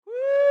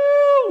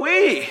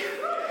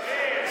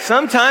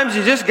sometimes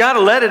you just got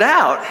to let it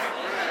out,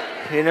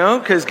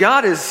 because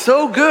God is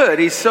so good.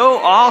 He's so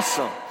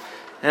awesome.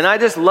 And I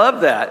just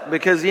love that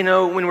because,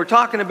 when we're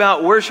talking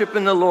about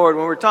worshiping the Lord,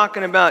 when we're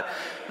talking about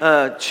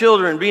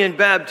children being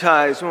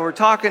baptized, when we're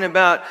talking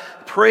about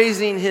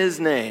praising His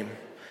name,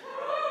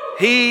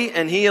 He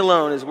and He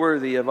alone is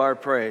worthy of our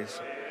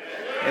praise.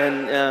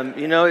 And,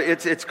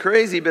 it's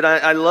crazy, but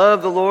I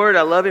love the Lord.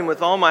 I love Him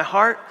with all my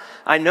heart.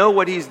 I know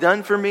what He's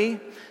done for me.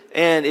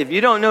 And if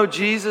you don't know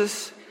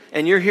Jesus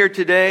and you're here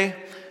today,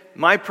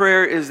 my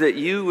prayer is that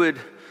you would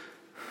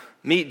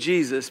meet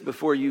Jesus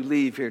before you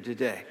leave here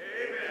today.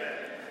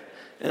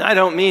 And I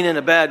don't mean in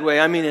a bad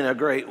way, I mean in a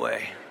great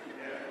way.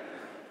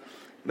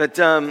 But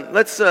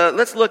let's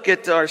look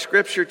at our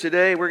scripture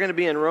today. We're going to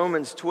be in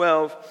Romans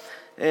 12.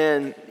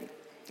 And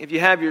if you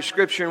have your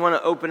scripture and want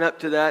to open up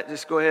to that,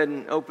 just go ahead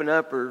and open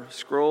up or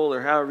scroll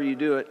or however you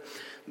do it.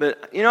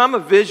 But, I'm a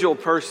visual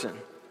person.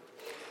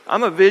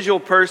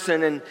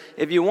 And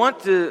if you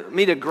want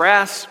me to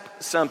grasp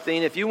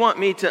something, if you want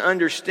me to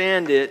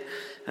understand it,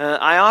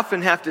 I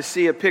often have to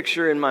see a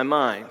picture in my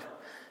mind.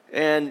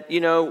 And,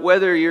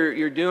 whether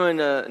you're doing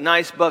a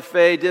nice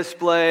buffet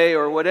display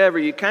or whatever,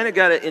 you kind of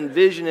got to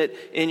envision it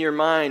in your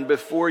mind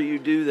before you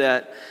do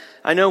that.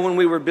 I know when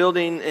we were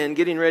building and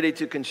getting ready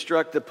to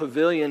construct the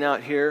pavilion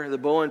out here, the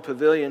Bowen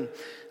Pavilion,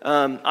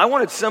 I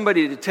wanted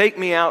somebody to take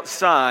me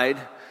outside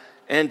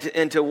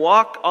and to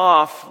walk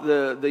off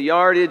the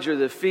yardage or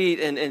the feet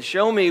and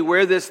show me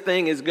where this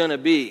thing is going to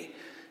be.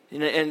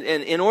 And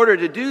in order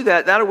to do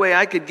that way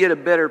I could get a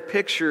better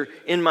picture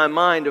in my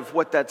mind of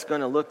what that's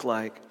going to look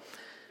like.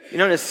 In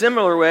a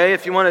similar way,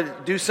 if you want to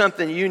do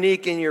something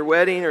unique in your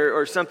wedding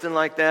or something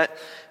like that,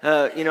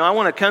 I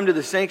want to come to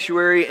the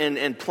sanctuary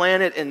and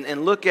plan it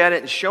and look at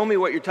it and show me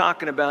what you're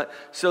talking about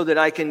so that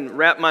I can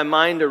wrap my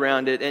mind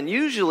around it. And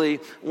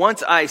usually,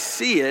 once I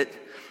see it,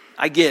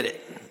 I get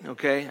it,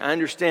 okay? I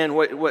understand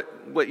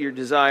what your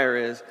desire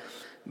is.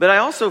 But I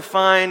also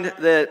find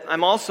that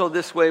I'm also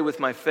this way with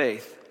my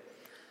faith.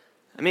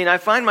 I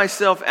find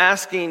myself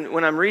asking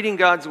when I'm reading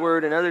God's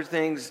Word and other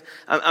things,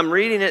 I'm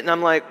reading it and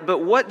I'm like, but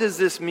what does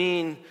this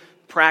mean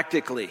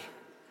practically?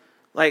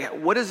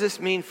 Like, what does this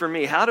mean for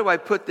me? How do I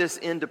put this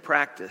into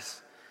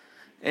practice?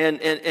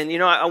 And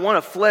I want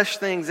to flesh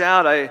things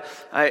out.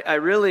 I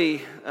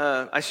really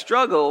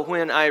struggle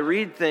when I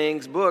read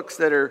books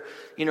that are,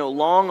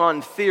 long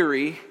on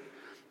theory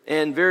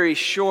and very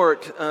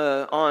short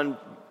on,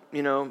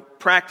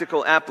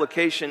 practical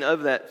application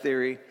of that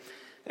theory.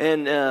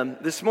 And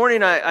this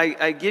morning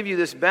I give you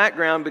this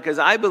background because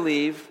I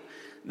believe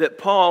that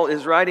Paul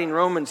is writing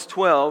Romans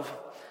 12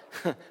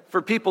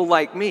 for people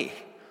like me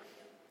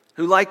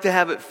who like to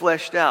have it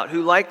fleshed out,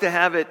 who like to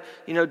have it,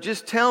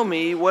 just tell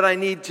me what I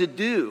need to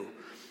do.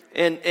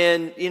 And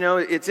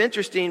it's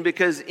interesting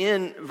because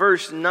in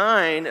verse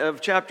 9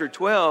 of chapter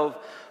 12,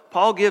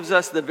 Paul gives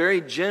us the very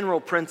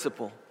general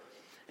principle.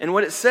 And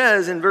what it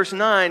says in verse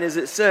 9 is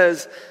it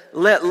says,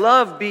 let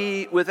love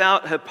be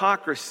without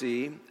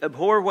hypocrisy,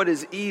 abhor what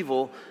is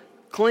evil,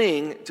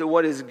 cling to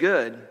what is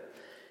good.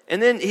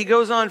 And then he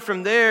goes on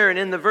from there, and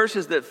in the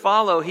verses that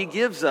follow, he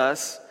gives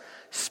us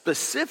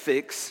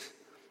specifics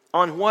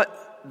on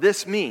what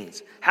this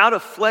means, how to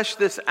flesh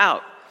this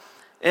out.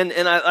 And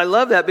I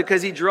love that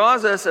because he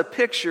draws us a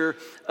picture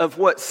of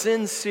what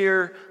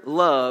sincere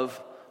love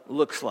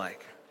looks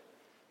like.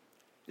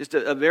 Just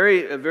a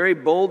very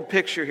bold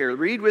picture here.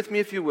 Read with me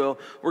if you will.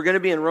 We're going to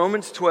be in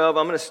Romans 12.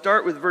 I'm going to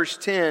start with verse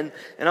 10,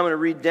 and I'm going to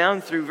read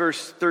down through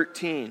verse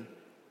 13.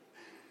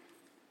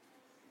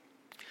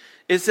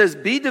 It says,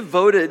 be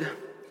devoted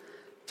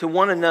to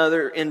one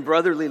another in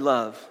brotherly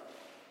love.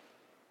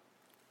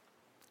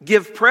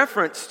 Give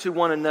preference to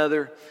one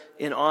another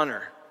in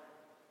honor.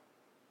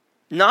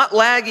 Not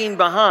lagging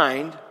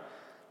behind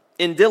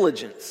in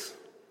diligence.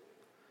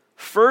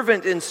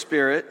 Fervent in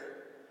spirit,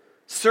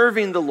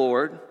 serving the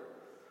Lord.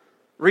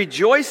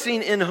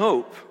 Rejoicing in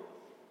hope,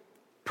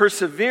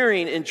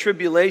 persevering in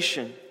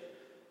tribulation,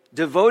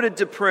 devoted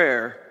to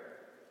prayer,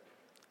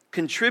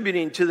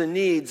 contributing to the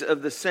needs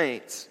of the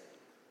saints,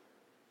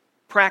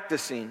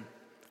 practicing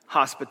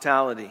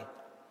hospitality.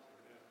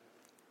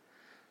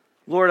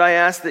 Lord, I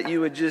ask that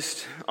you would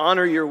just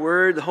honor your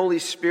word. The Holy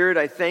Spirit,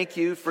 I thank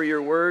you for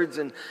your words,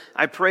 and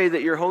I pray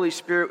that your Holy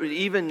Spirit would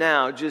even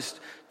now just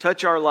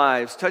touch our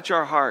lives, touch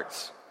our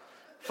hearts.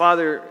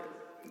 Father,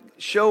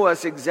 show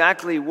us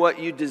exactly what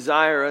you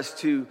desire us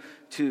to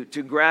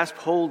grasp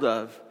hold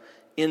of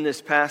in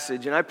this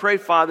passage. And I pray,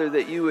 Father,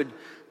 that you would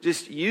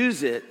just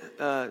use it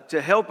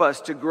to help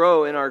us to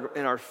grow in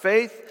our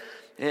faith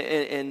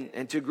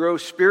and to grow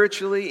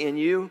spiritually in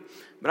you.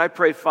 But I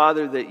pray,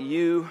 Father, that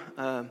you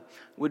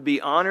would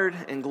be honored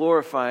and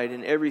glorified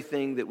in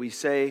everything that we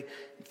say,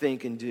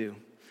 think, and do.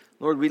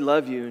 Lord, we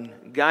love you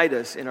and guide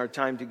us in our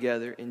time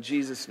together. In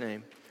Jesus'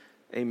 name,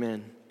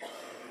 amen.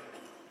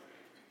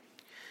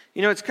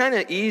 It's kind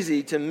of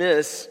easy to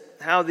miss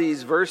how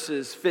these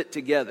verses fit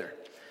together.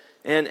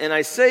 And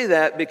I say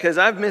that because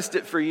I've missed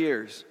it for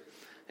years.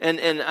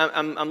 And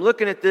I'm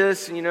looking at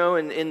this,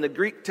 in the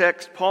Greek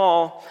text,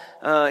 Paul,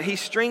 he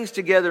strings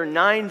together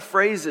 9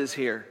 phrases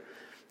here.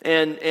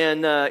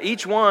 And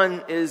each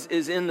one is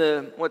in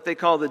the what they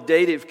call the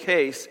dative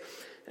case.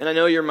 And I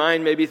know your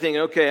mind may be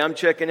thinking, okay, I'm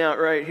checking out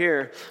right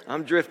here.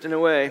 I'm drifting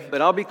away,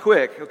 but I'll be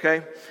quick,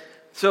 okay?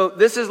 So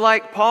this is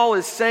like Paul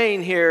is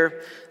saying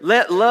here,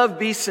 let love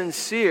be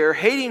sincere,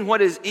 hating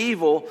what is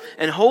evil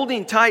and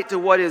holding tight to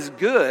what is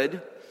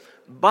good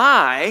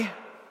by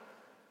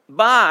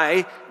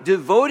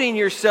devoting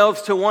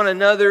yourselves to one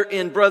another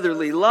in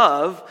brotherly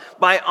love,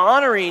 by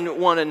honoring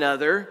one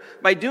another,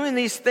 by doing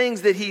these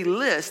things that he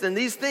lists. And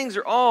these things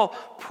are all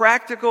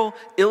practical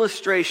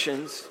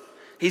illustrations.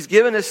 He's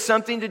given us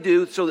something to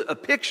do, a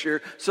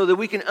picture, so that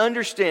we can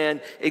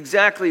understand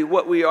exactly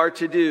what we are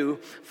to do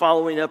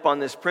following up on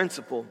this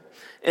principle.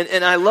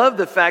 And I love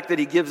the fact that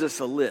he gives us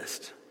a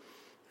list.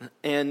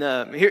 And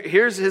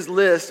here's his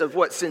list of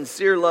what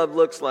sincere love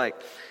looks like.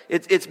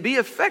 It's be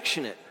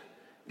affectionate.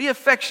 Be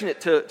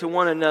affectionate to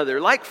one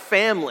another, like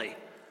family.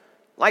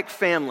 Like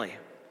family.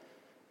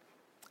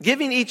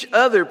 Giving each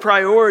other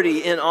priority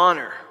in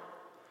honor.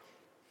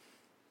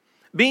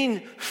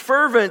 Being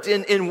fervent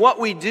in what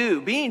we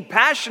do. Being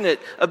passionate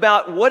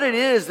about what it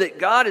is that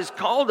God has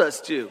called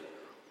us to.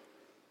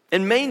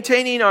 And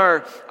maintaining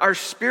our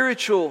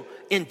spiritual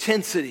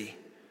intensity.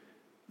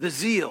 The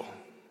zeal.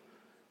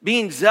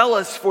 Being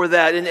zealous for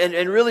that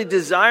and really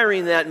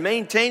desiring that,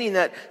 maintaining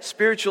that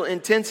spiritual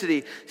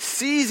intensity,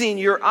 seizing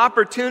your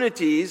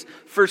opportunities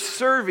for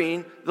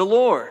serving the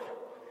Lord.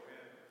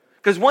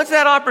 Because once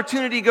that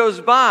opportunity goes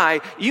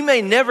by, you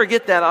may never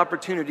get that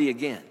opportunity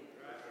again.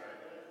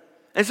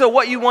 And so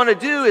what you want to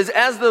do is,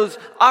 as those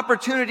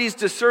opportunities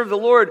to serve the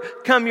Lord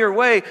come your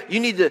way, you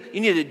need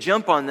to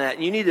jump on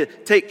that. You need to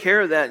take care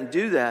of that and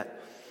do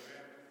that.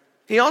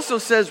 He also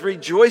says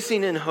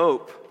rejoicing in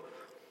hope.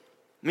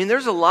 I mean,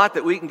 there's a lot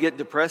that we can get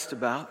depressed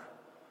about,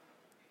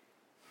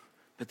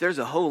 but there's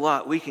a whole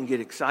lot we can get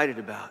excited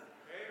about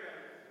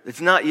that's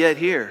not yet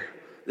here,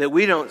 that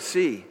we don't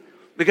see.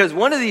 Because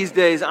one of these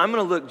days, I'm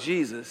going to look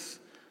Jesus,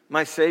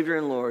 my Savior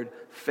and Lord,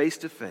 face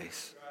to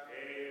face.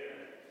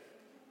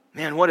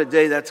 Man, what a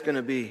day that's going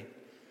to be.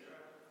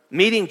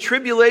 Meeting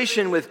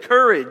tribulation with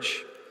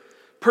courage,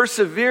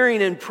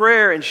 persevering in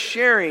prayer, and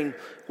sharing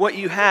what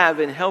you have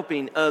in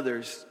helping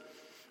others.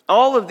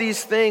 All of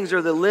these things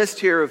are the list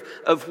here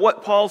of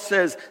what Paul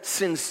says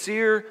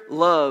sincere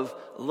love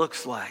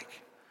looks like.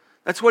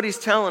 That's what he's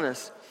telling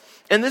us.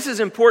 And this is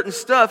important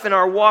stuff in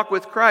our walk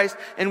with Christ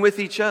and with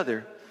each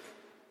other.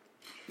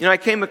 You know, I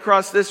came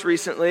across this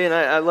recently and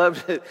I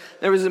loved it.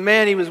 There was a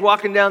man, he was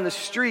walking down the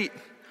street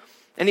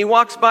and he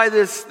walks by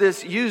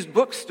this used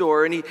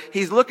bookstore and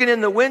he's looking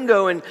in the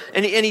window and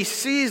he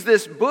sees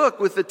this book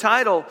with the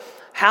title,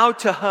 How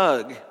to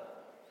Hug.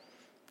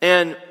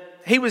 And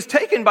he was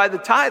taken by the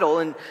title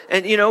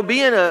and you know,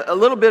 being a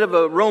little bit of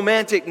a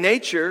romantic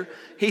nature,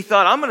 he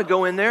thought, I'm going to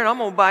go in there and I'm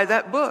going to buy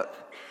that book.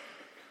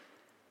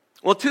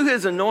 Well, to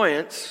his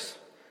annoyance,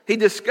 he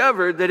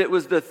discovered that it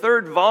was the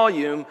third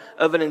volume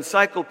of an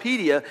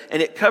encyclopedia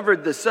and it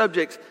covered the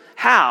subjects,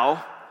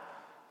 how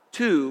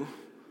to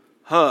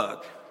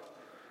hug.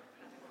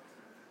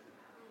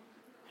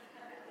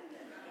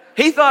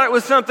 He thought it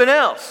was something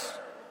else,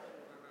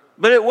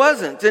 but it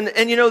wasn't.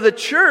 And you know, the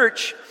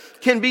church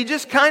can be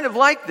just kind of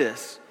like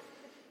this.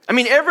 I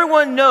mean,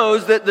 everyone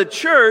knows that the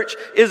church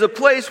is a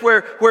place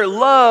where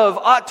love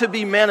ought to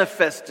be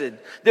manifested,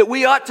 that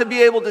we ought to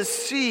be able to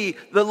see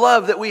the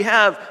love that we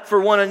have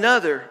for one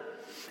another.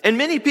 And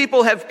many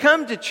people have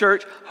come to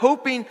church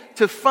hoping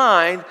to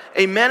find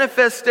a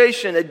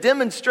manifestation, a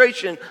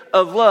demonstration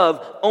of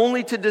love,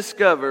 only to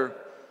discover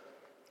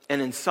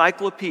an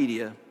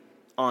encyclopedia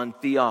on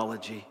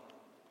theology.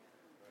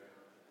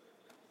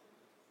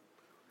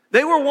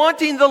 They were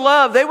wanting the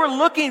love. They were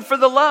looking for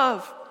the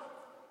love.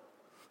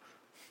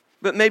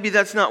 But maybe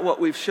that's not what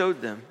we've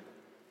showed them.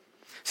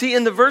 See,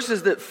 in the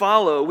verses that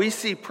follow, we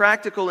see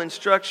practical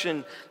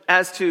instruction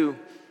as to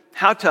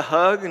how to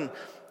hug and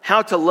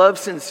how to love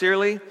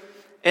sincerely.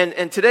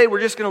 And today we're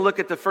just going to look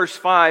at the first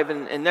 5,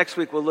 and next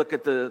week we'll look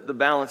at the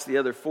balance, the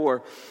other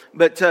 4.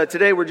 But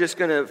today we're just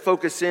going to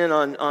focus in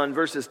on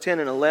verses 10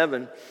 and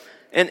 11.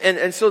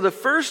 And so the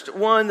first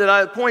point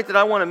that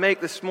I want to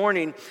make this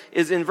morning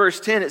is in verse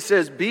 10. It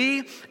says,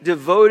 be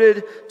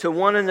devoted to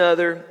one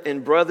another in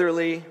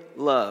brotherly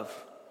love.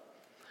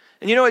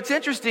 And you know, it's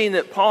interesting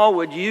that Paul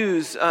would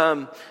use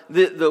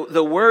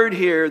the word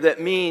here that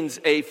means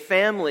a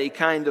family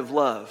kind of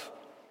love.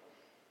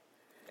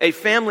 A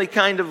family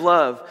kind of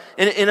love.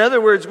 And in other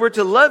words, we're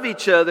to love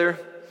each other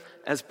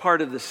as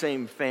part of the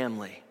same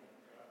family.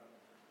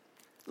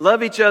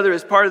 Love each other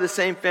as part of the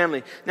same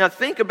family. Now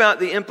think about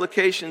the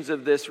implications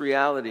of this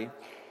reality.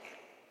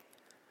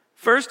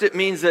 First, it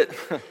means that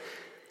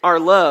our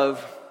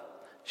love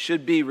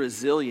should be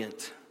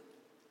resilient.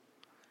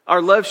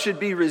 Our love should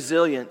be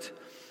resilient.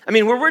 I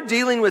mean, when we're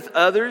dealing with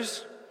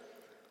others,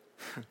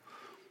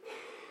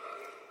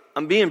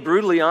 I'm being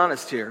brutally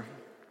honest here.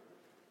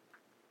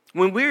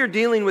 When we're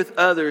dealing with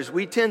others,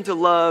 we tend to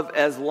love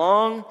as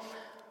long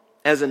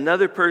as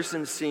another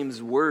person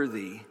seems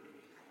worthy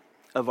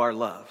of our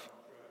love.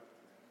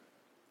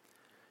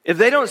 If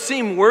they don't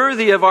seem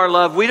worthy of our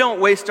love, we don't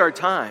waste our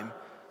time.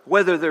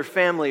 whether they're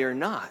family or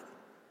not.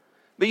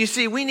 But you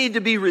see, we need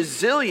to be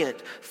resilient.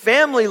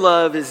 Family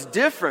love is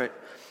different.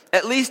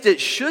 At least it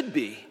should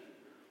be.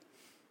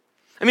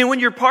 I mean, when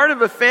you're part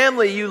of a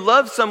family, you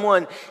love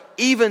someone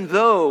even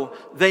though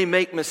they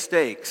make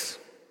mistakes.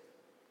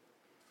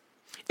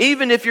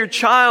 Even if your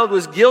child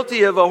was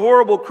guilty of a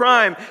horrible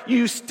crime,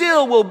 you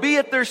still will be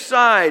at their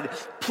side,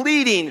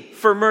 pleading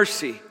for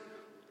mercy.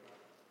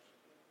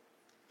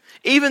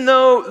 Even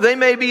though they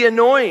may be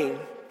annoying,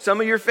 some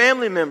of your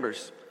family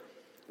members,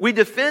 we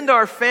defend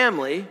our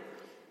family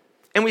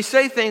and we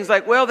say things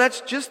like, well,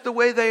 that's just the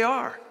way they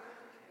are.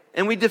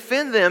 And we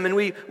defend them and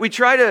we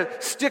try to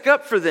stick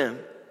up for them.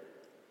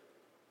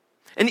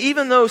 And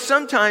even though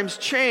sometimes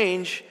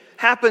change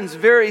happens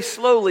very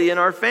slowly in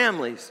our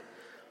families,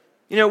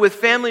 you know, with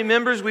family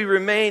members, we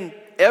remain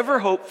ever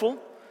hopeful,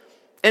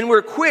 and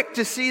we're quick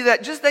to see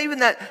that just even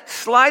that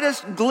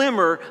slightest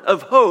glimmer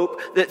of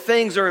hope that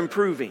things are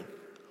improving.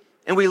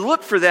 And we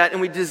look for that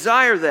and we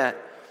desire that.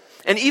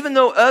 And even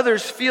though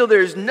others feel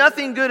there's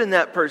nothing good in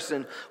that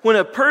person, when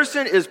a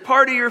person is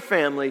part of your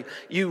family,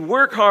 you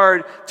work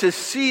hard to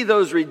see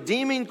those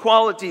redeeming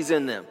qualities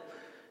in them.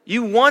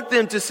 You want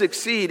them to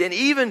succeed. And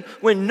even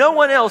when no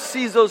one else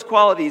sees those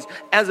qualities,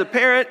 as a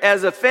parent,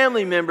 as a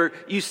family member,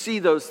 you see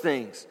those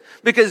things.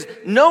 Because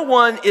no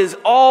one is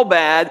all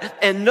bad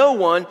and no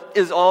one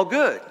is all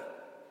good.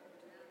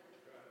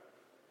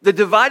 The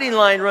dividing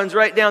line runs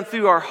right down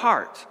through our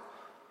heart.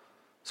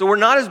 So we're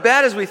not as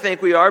bad as we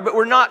think we are, but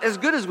we're not as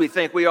good as we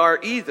think we are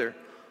either.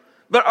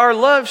 But our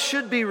love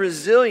should be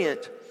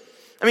resilient.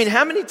 I mean,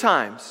 how many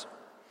times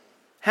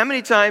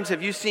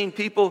have you seen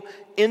people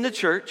in the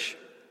church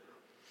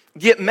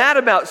get mad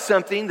about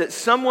something that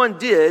someone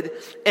did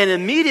and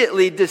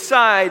immediately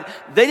decide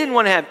they didn't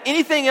want to have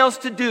anything else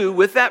to do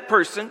with that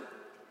person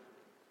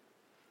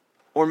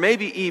or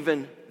maybe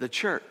even the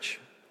church?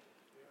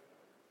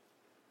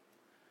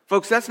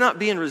 Folks, that's not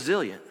being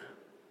resilient.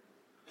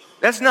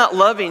 That's not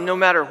loving no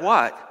matter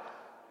what.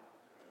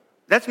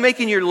 That's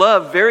making your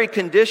love very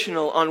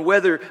conditional on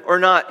whether or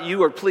not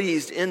you are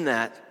pleased in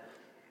that.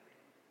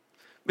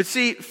 But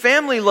see,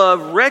 family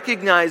love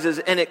recognizes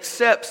and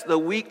accepts the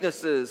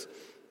weaknesses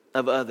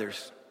of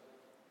others.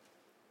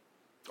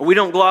 We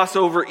don't gloss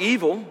over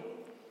evil,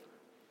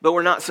 but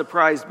we're not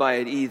surprised by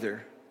it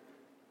either.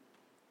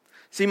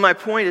 See, my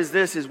point is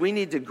this, is we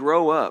need to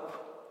grow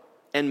up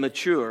and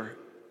mature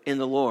in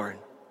the Lord.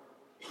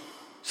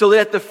 So that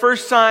at the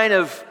first sign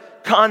of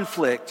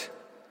conflict,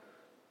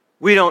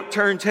 we don't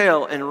turn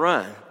tail and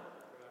run.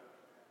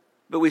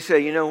 But we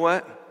say, you know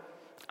what?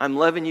 I'm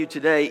loving you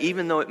today,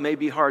 even though it may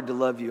be hard to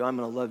love you, I'm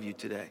going to love you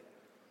today.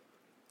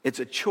 It's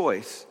a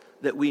choice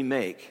that we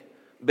make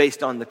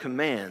based on the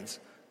commands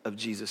of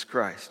Jesus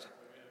Christ.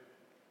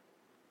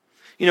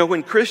 You know,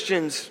 when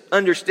Christians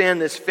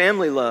understand this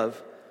family love,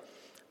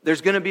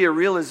 there's going to be a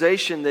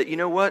realization that, you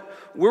know what?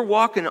 We're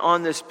walking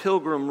on this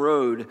pilgrim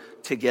road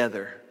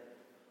together.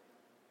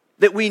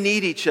 That we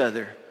need each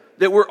other.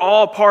 That we're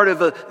all part of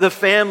the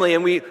family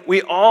and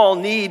we all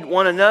need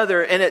one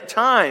another. And at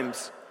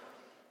times,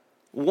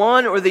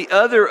 one or the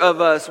other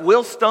of us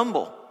will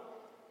stumble.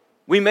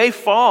 We may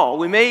fall.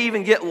 We may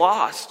even get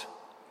lost.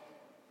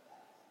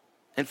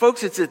 And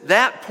folks, it's at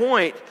that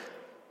point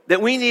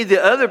that we need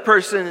the other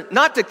person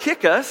not to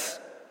kick us,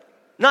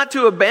 not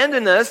to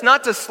abandon us,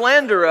 not to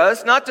slander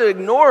us, not to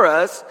ignore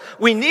us.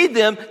 We need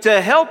them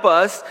to help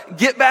us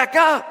get back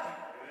up.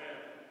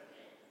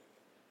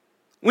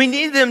 We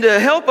need them to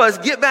help us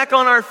get back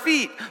on our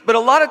feet. But a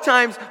lot of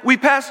times we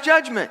pass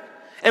judgment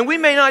and we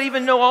may not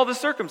even know all the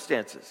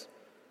circumstances.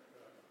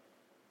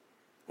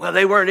 Well,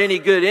 they weren't any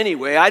good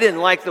anyway. I didn't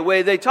like the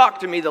way they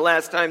talked to me the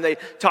last time they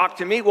talked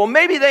to me. Well,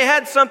 maybe they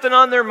had something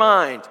on their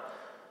mind.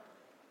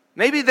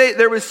 Maybe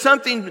there was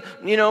something,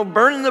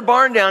 burning the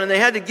barn down and they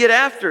had to get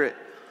after it.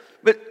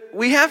 But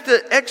we have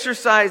to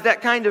exercise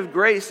that kind of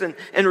grace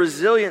and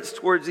resilience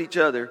towards each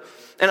other.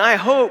 And I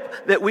hope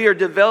that we are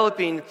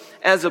developing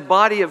as a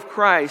body of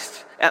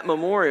Christ at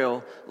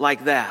Memorial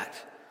like that.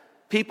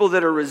 People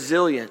that are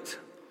resilient.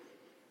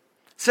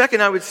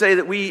 Second, I would say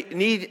that we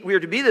are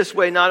to be this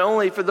way not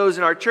only for those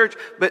in our church,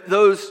 but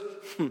those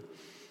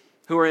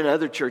who are in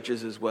other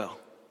churches as well.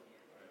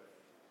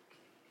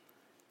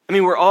 I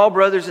mean, we're all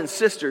brothers and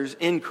sisters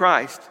in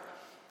Christ,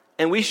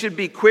 and we should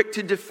be quick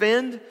to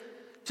defend,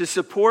 to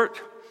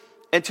support,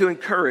 and to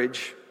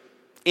encourage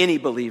any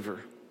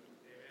believer.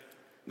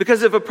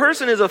 Because if a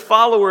person is a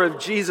follower of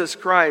Jesus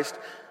Christ,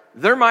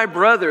 they're my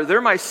brother,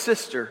 they're my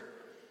sister,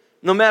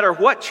 no matter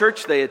what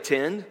church they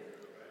attend,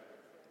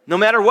 no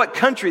matter what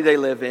country they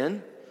live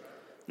in,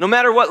 no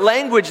matter what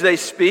language they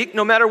speak,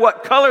 no matter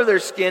what color their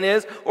skin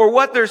is, or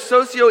what their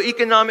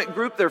socioeconomic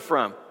group they're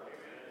from.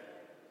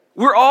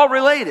 We're all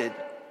related,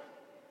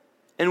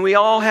 and we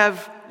all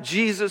have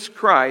Jesus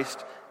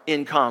Christ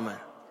in common.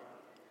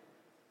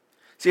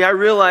 See, I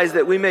realize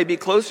that we may be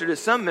closer to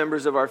some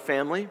members of our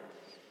family,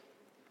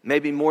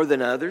 maybe more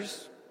than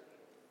others.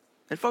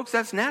 And folks,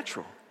 that's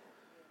natural.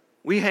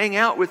 We hang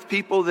out with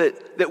people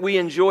that we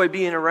enjoy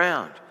being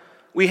around.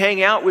 We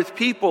hang out with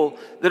people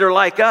that are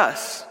like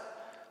us.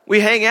 We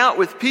hang out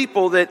with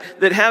people that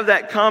have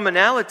that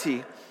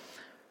commonality.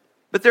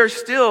 But they're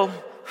still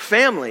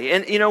family.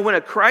 And, when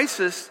a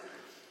crisis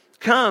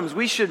comes,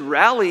 we should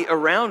rally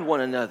around one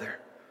another.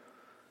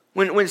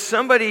 When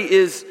somebody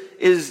is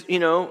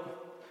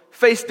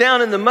face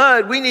down in the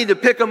mud, we need to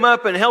pick them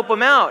up and help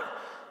them out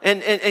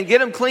and get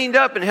them cleaned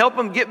up and help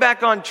them get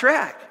back on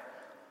track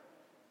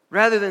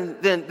rather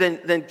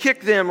than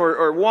kick them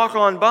or walk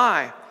on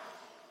by.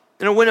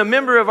 When a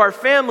member of our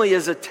family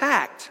is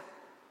attacked,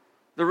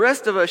 the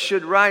rest of us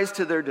should rise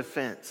to their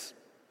defense.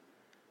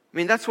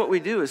 That's what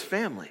we do as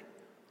family.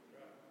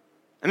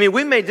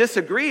 We may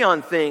disagree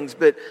on things,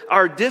 but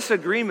our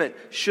disagreement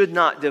should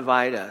not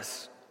divide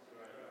us.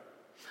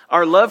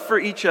 Our love for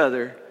each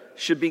other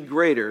should be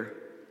greater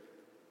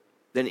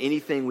than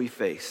anything we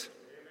face.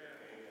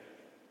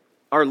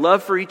 Our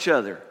love for each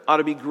other ought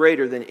to be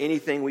greater than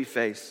anything we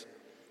face.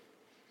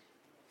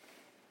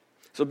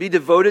 So be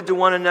devoted to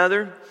one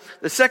another.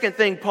 The second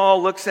thing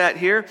Paul looks at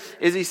here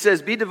is he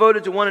says, be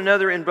devoted to one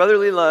another in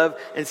brotherly love.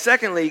 And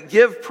secondly,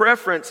 give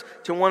preference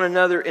to one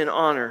another in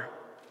honor.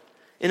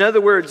 In other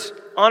words,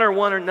 honor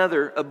one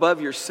another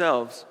above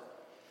yourselves.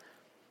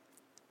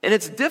 And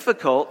it's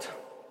difficult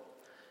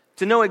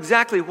to know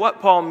exactly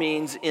what Paul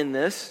means in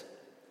this.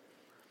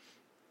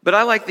 But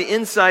I like the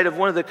insight of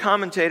one of the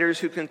commentators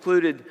who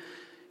concluded,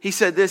 he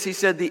said this, he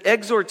said, the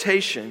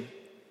exhortation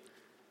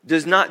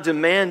does not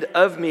demand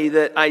of me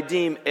that I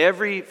deem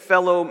every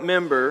fellow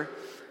member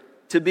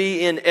to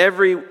be in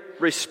every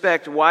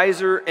respect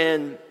wiser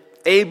and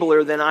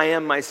abler than I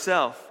am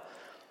myself.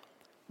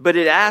 But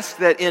it asks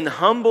that in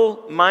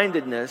humble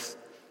mindedness,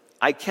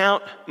 I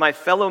count my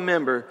fellow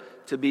member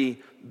to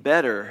be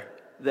better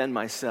than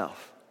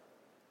myself.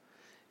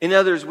 In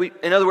other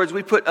words,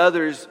 we put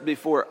others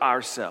before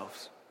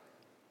ourselves.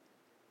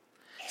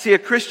 See, a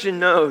Christian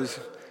knows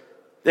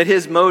that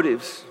his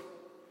motives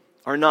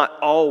are not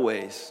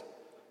always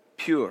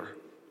pure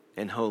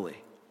and holy.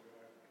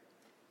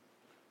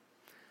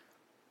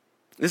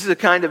 This is a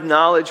kind of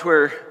knowledge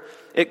where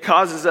it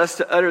causes us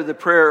to utter the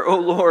prayer, "Oh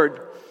Lord,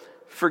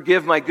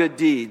 forgive my good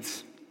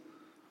deeds."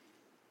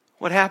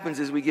 What happens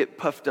is we get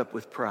puffed up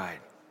with pride.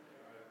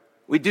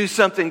 We do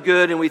something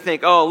good and we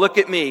think, "Oh, look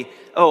at me.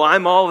 Oh,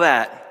 I'm all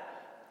that."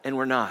 And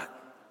we're not.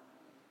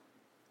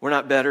 We're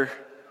not better.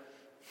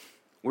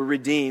 We're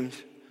redeemed.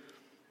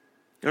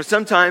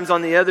 Sometimes,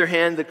 on the other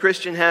hand, the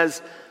Christian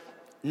has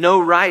no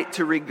right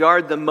to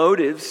regard the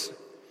motives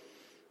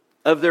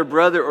of their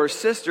brother or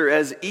sister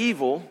as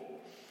evil.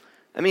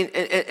 And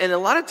a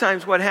lot of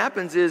times what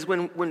happens is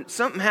when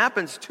something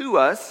happens to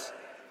us,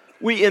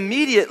 we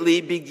immediately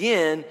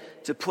begin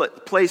to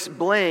place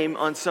blame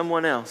on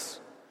someone else.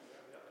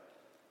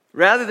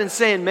 Rather than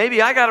saying,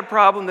 maybe I got a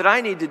problem that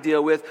I need to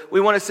deal with, we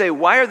want to say,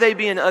 why are they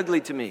being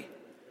ugly to me?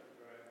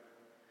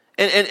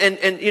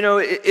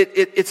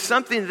 It's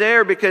something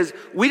there because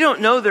we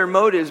don't know their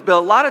motives, but a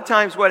lot of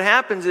times what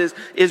happens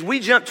is we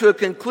jump to a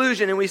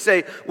conclusion and we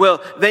say,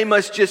 well, they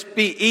must just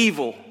be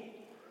evil.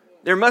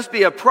 There must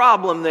be a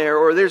problem there,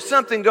 or there's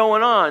something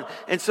going on.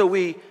 And so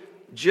we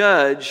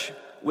judge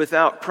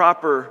without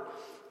proper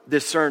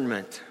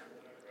discernment.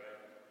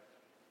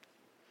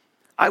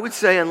 I would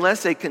say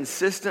unless a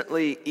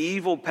consistently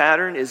evil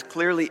pattern is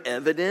clearly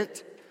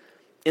evident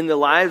in the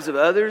lives of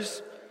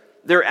others,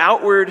 their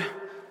outward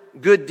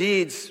good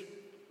deeds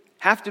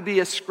have to be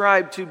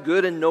ascribed to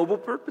good and noble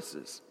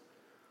purposes.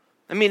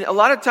 A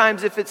lot of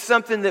times if it's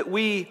something that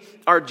we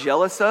are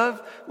jealous of,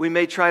 we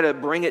may try to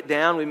bring it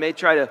down, we may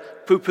try to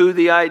poo-poo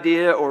the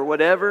idea or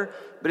whatever,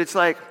 but it's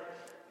like,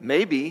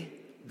 maybe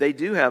they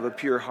do have a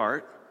pure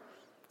heart.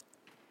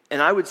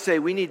 And I would say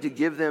we need to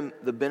give them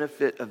the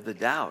benefit of the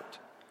doubt.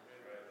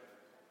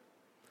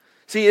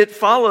 See, it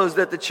follows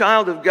that the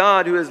child of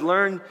God who has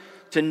learned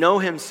to know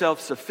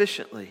himself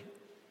sufficiently,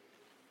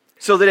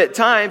 so that at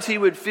times he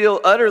would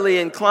feel utterly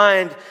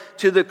inclined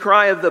to the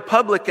cry of the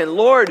publican,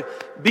 "Lord,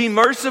 be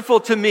merciful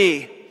to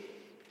me,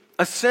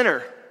 a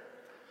sinner."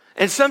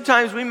 And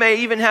sometimes we may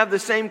even have the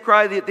same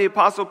cry that the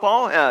Apostle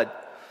Paul had,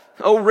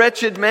 "O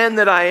wretched man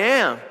that I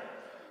am."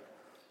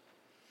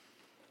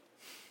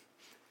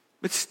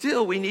 But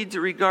still, we need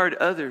to regard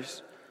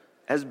others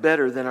as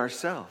better than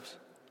ourselves.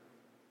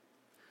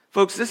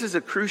 Folks, this is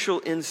a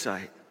crucial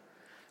insight,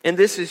 and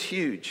this is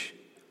huge,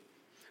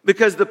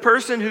 because the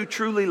person who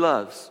truly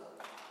loves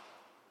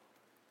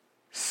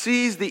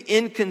sees the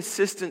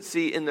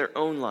inconsistency in their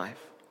own life.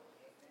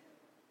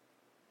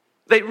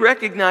 They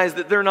recognize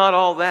that they're not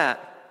all that,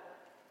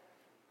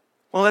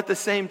 while at the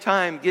same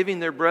time giving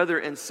their brother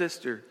and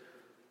sister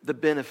the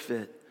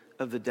benefit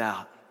of the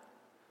doubt.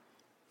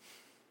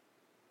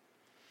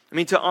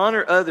 To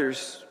honor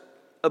others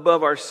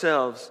above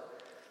ourselves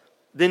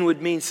then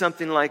would mean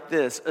something like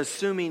this: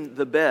 assuming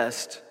the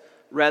best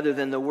rather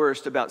than the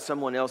worst about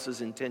someone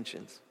else's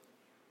intentions.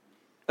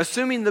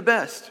 Assuming the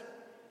best.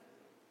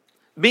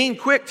 Being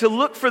quick to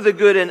look for the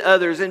good in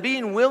others and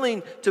being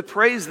willing to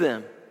praise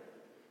them.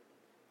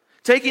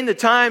 Taking the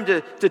time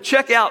to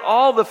check out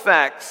all the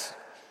facts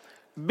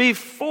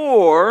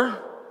before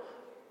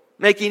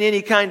making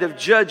any kind of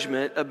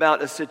judgment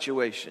about a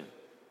situation.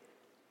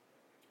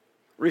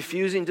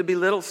 refusing to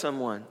belittle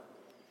someone,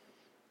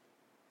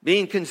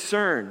 being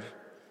concerned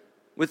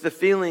with the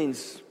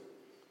feelings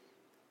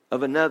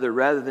of another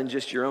rather than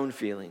just your own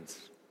feelings.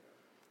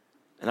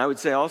 And I would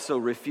say also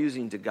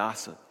refusing to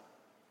gossip.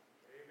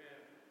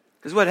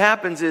 Because what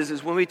happens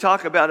is when we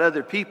talk about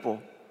other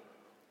people,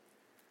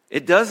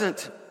 it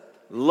doesn't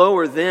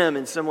lower them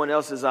in someone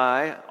else's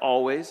eye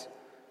always.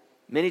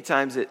 Many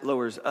times it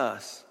lowers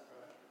us.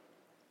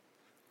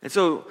 And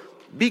so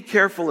be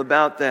careful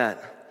about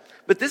that.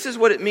 But this is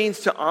what it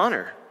means to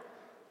honor.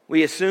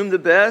 We assume the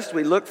best.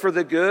 We look for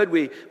the good.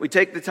 We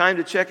take the time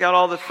to check out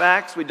all the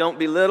facts. We don't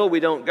belittle. We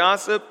don't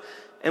gossip.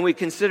 And we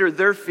consider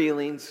their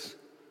feelings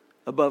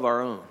above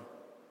our own.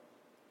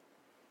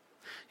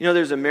 You know,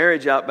 there's a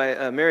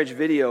marriage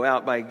video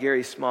out by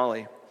Gary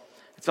Smalley.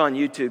 It's on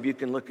YouTube. You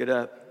can look it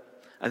up.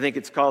 I think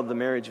it's called The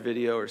Marriage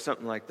Video or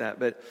something like that.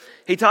 But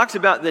he talks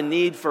about the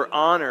need for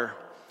honor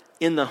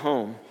in the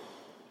home.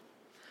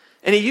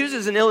 And he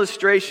uses an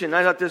illustration.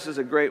 I thought this was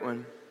a great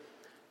one.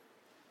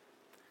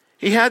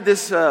 He had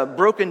this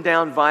broken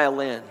down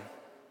violin.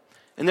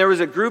 And there was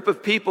a group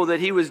of people that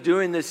he was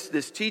doing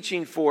this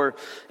teaching for.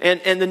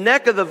 And the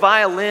neck of the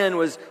violin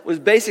was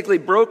basically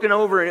broken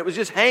over, and it was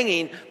just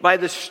hanging by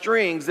the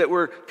strings that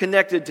were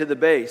connected to the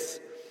bass.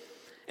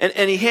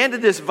 And he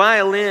handed this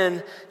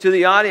violin to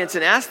the audience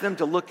and asked them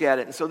to look at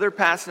it. And so they're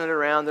passing it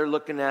around, they're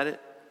looking at it.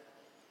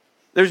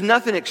 There's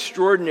nothing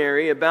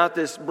extraordinary about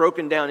this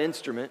broken down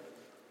instrument.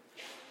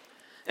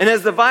 And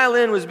as the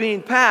violin was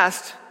being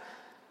passed,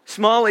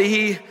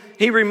 Smalley,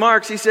 he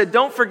remarks, he said,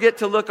 "Don't forget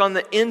to look on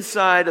the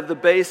inside of the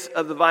base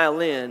of the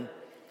violin,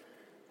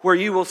 where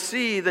you will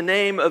see the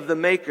name of the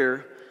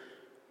maker,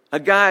 a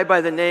guy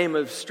by the name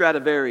of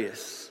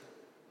Stradivarius."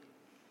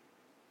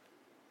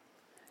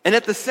 And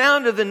at the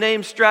sound of the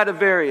name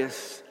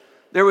Stradivarius,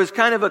 there was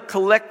kind of a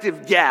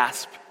collective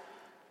gasp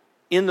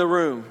in the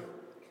room.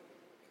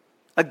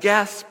 A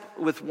gasp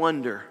with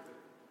wonder.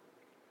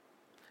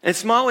 And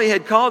Smalley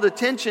had called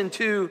attention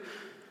to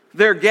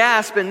their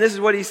gasp, and this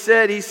is what he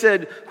said. He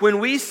said, when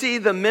we see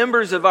the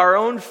members of our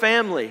own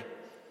family,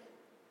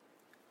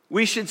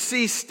 we should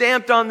see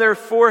stamped on their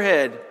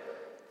forehead,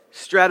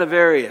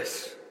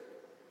 Stradivarius.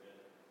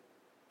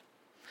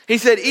 He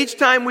said, each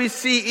time we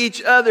see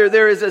each other,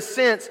 there is a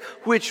sense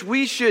which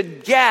we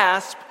should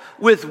gasp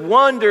with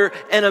wonder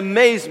and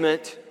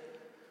amazement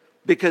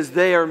because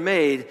they are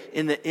made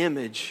in the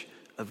image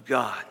of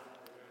God.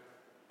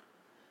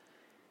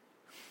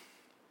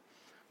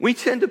 We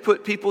tend to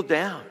put people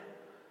down.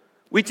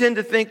 We tend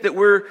to think that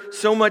we're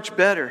so much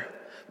better.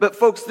 But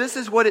folks, this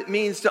is what it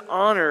means to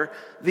honor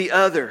the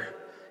other.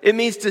 It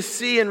means to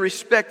see and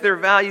respect their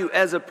value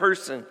as a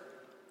person.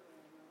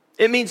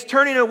 It means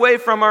turning away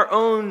from our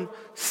own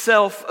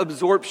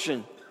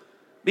self-absorption,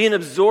 being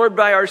absorbed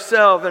by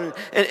ourselves,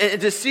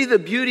 and to see the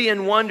beauty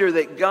and wonder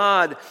that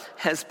God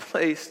has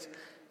placed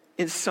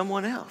in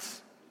someone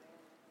else.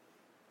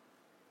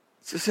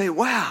 To say,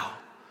 wow,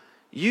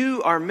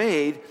 you are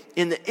made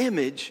in the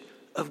image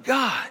of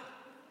God.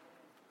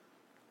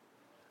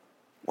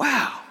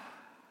 Wow.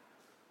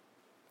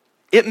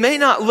 It may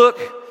not look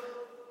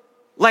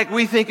like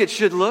we think it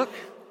should look.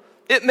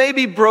 It may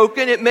be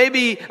broken. It may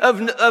be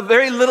of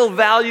very little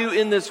value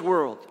in this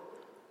world.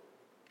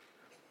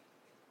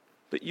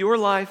 But your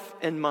life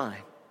and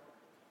mine,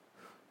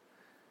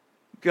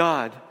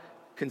 God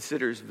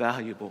considers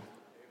valuable.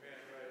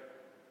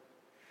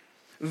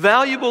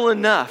 Valuable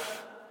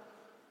enough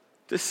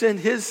to send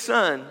His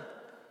Son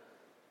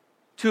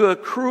to a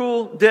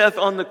cruel death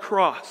on the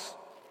cross.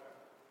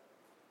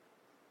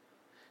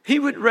 He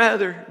would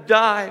rather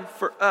die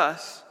for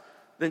us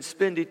than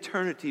spend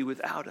eternity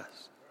without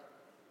us.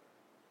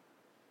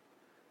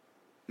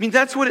 I mean,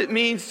 that's what it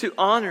means to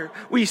honor.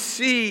 We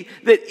see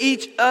that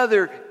each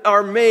other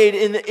are made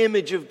in the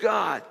image of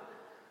God.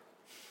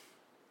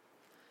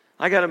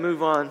 I got to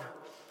move on.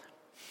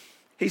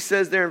 He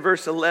says there in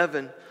verse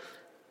 11,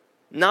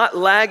 not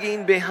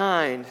lagging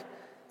behind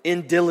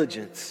in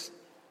diligence.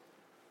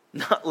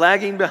 Not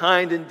lagging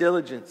behind in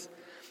diligence.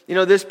 You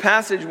know, this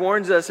passage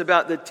warns us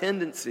about the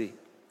tendency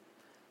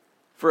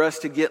for us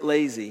to get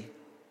lazy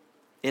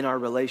in our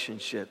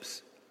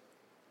relationships.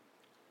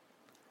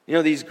 You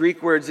know, these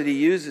Greek words that he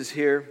uses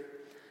here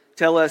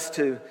tell us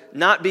to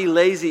not be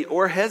lazy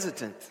or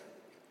hesitant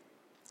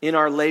in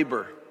our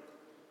labor,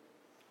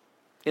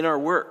 in our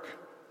work,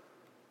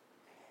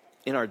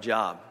 in our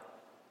job.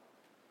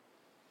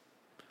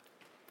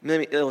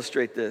 Let me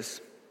illustrate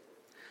this.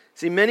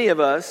 See, many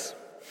of us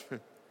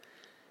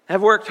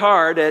have worked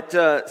hard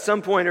at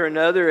some point or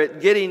another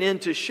at getting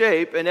into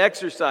shape and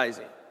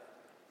exercising.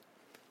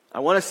 I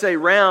want to say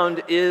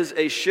round is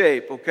a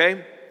shape,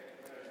 okay?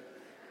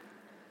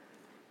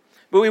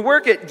 But we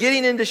work at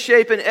getting into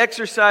shape and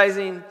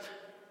exercising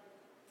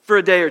for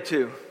a day or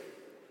two.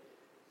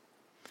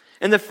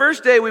 And the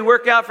first day we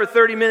work out for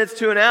 30 minutes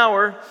to an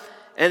hour,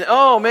 and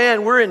oh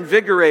man, we're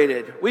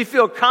invigorated. We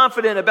feel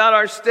confident about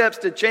our steps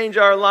to change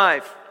our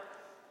life.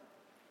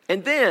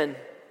 And then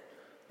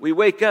we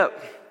wake up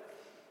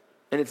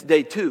and it's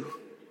day 2.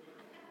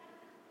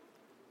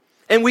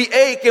 And we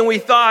ache and we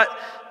thought,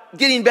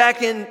 getting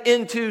back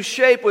into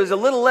shape was a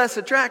little less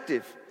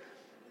attractive.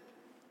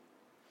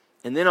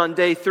 And then on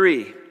day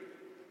 3,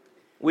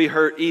 we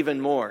hurt even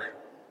more.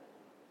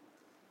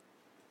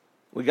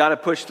 We got to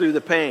push through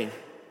the pain.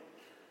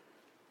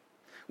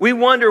 We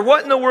wonder,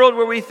 what in the world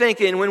were we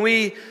thinking when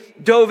we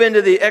dove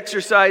into the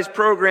exercise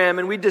program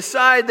and we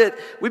decide that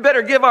we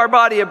better give our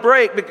body a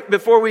break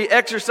before we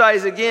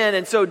exercise again?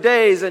 And so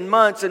days and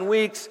months and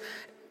weeks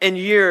and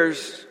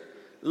years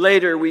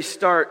later, we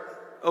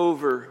start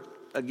over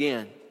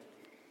again.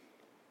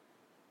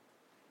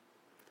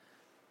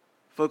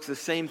 Folks, the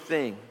same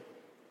thing,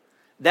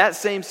 that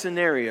same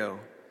scenario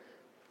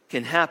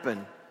can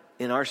happen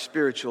in our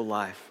spiritual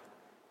life.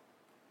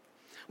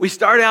 We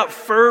start out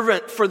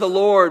fervent for the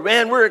Lord.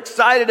 Man, we're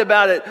excited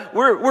about it.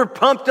 We're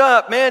pumped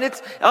up. Man,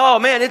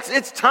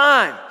 it's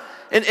time.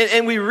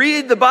 And we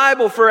read the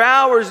Bible for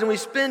hours and we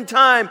spend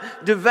time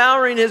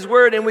devouring His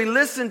Word and we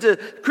listen to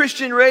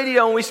Christian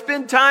radio and we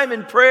spend time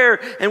in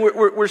prayer and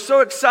we're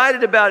so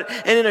excited about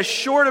it. And in a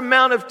short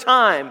amount of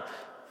time,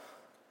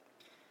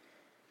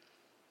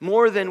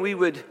 more than we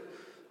would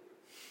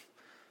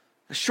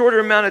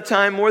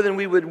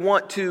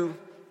want to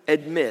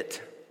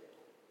admit,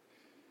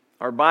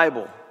 our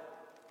Bible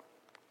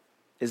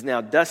is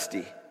now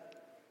dusty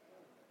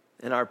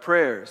and our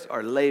prayers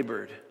are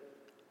labored.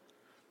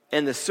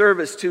 And the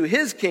service to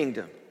His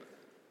kingdom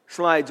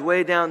slides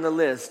way down the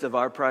list of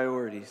our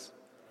priorities.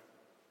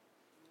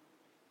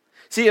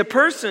 See, a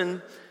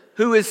person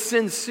who is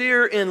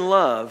sincere in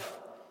love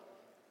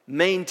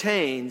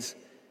maintains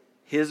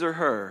his or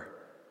her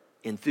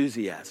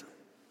enthusiasm.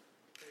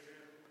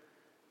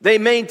 They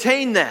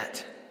maintain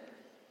that.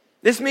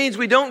 This means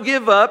we don't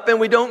give up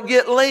and we don't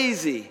get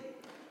lazy.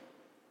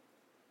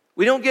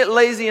 We don't get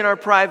lazy in our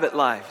private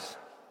lives.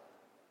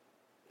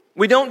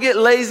 We don't get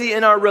lazy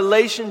in our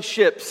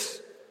relationships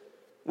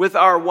with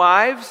our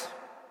wives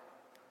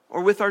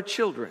or with our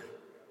children.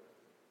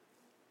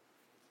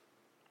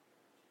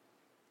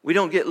 We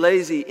don't get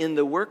lazy in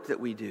the work that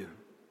we do.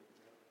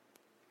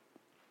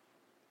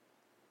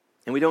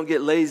 And we don't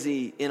get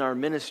lazy in our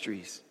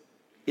ministries,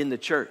 in the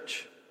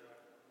church.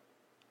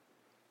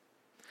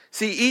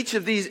 See, each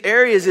of these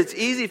areas, it's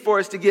easy for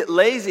us to get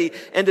lazy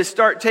and to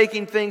start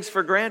taking things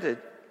for granted.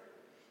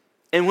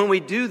 And when we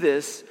do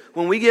this,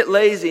 when we get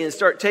lazy and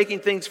start taking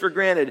things for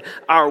granted,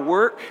 our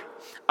work,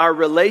 our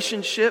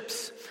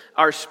relationships,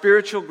 our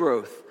spiritual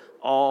growth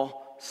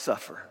all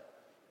suffer.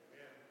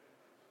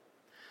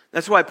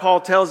 That's why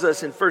Paul tells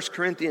us in 1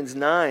 Corinthians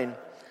 9,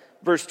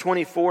 verse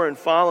 24 and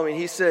following,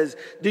 he says,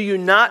 "Do you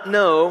not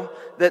know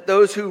that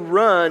those who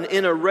run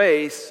in a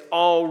race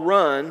all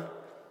run,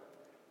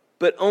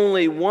 but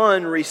only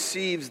one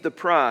receives the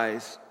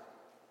prize?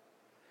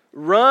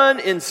 Run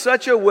in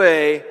such a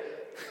way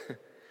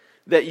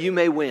that you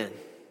may win."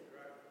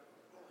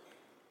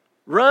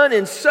 Run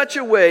in such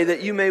a way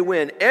that you may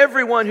win.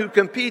 Everyone who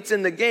competes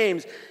in the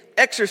games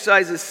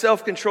exercises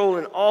self-control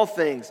in all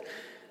things.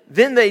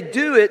 Then they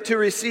do it to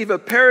receive a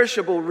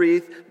perishable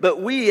wreath,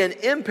 but we an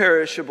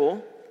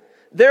imperishable.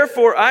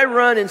 Therefore I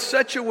run in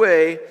such a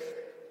way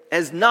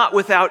as not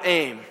without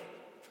aim.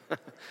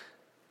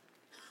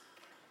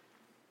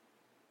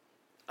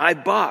 I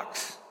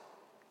box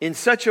in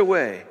such a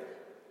way,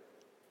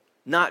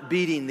 not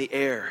beating the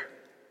air.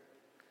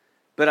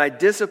 But I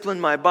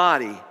discipline my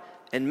body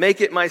and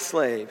make it my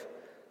slave,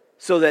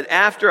 so that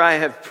after I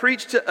have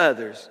preached to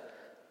others,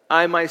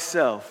 I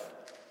myself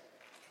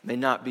may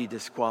not be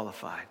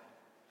disqualified.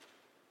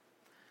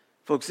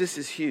 Folks, this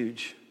is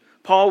huge.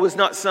 Paul was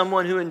not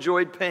someone who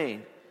enjoyed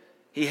pain.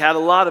 He had a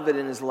lot of it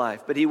in his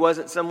life, but he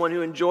wasn't someone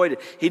who enjoyed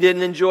it. He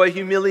didn't enjoy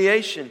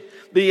humiliation,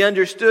 but he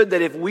understood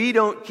that if we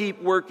don't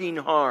keep working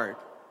hard,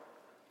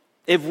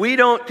 if we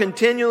don't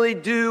continually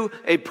do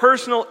a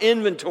personal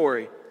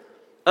inventory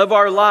of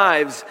our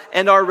lives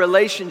and our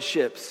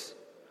relationships,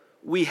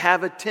 we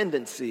have a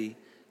tendency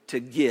to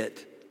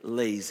get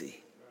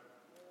lazy.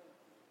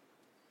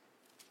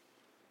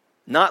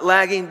 Not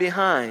lagging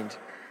behind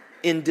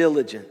in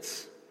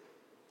diligence.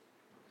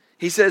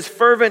 He says,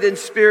 fervent in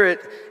spirit,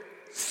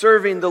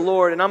 serving the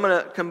Lord. And I'm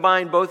going to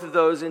combine both of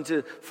those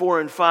into 4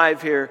 and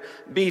 5 here.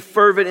 Be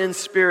fervent in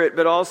spirit,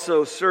 but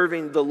also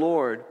serving the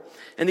Lord.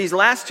 And these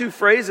last two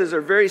phrases are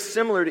very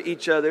similar to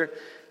each other.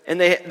 And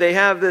they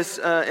have this,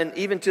 and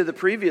even to the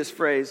previous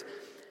phrase.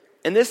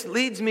 And this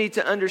leads me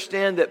to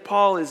understand that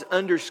Paul is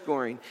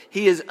underscoring.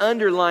 He is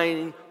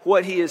underlining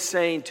what he is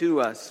saying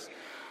to us.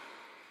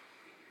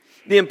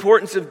 The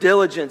importance of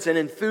diligence and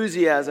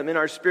enthusiasm in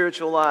our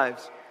spiritual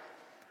lives.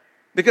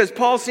 Because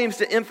Paul seems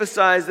to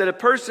emphasize that a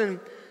person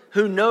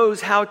who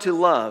knows how to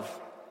love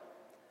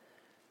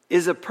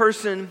is a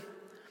person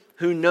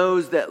who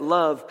knows that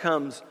love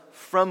comes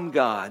from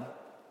God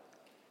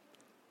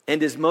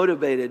and is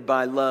motivated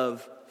by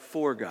love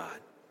for God.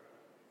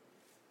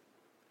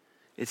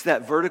 It's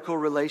that vertical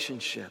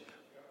relationship.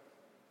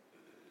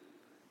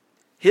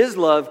 His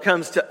love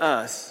comes to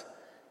us,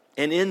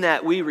 and in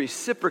that we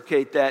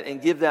reciprocate that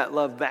and give that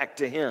love back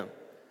to Him.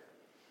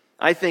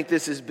 I think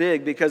this is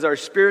big because our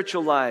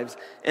spiritual lives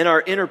and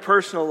our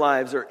interpersonal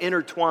lives are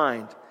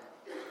intertwined.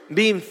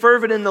 being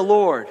fervent in the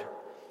Lord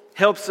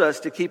helps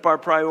us to keep our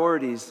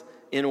priorities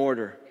in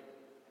order.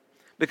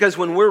 Because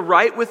when we're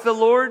right with the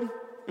Lord,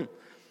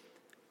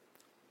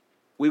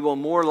 we will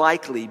more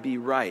likely be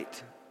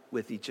right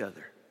with each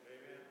other.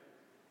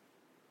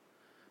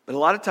 But a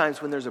lot of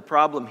times when there's a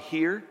problem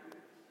here,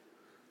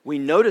 we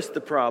notice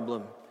the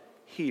problem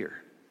here.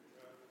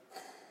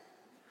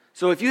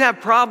 So if you have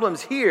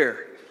problems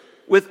here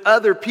with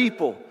other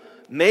people,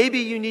 maybe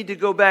you need to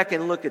go back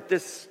and look at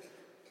this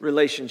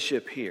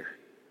relationship here.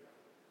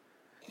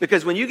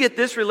 Because when you get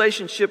this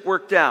relationship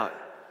worked out,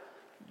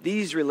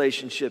 these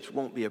relationships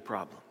won't be a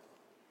problem.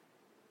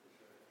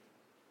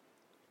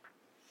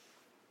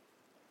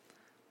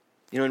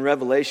 You know, in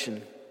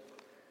Revelation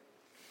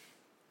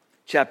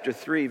chapter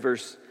 3,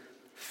 verse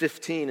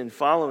 15 and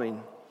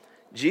following,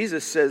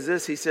 Jesus says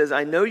this. He says,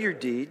 I know your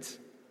deeds,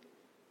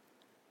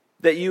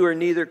 that you are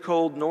neither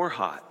cold nor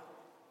hot.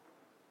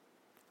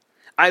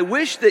 I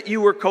wish that you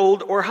were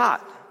cold or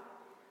hot.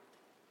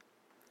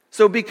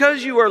 So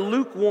because you are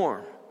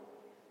lukewarm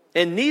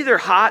and neither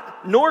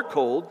hot nor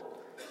cold,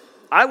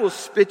 I will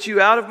spit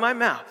you out of my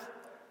mouth.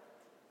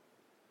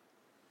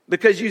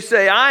 Because you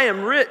say, I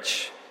am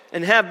rich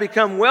and have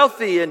become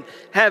wealthy and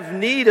have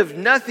need of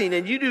nothing,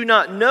 and you do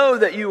not know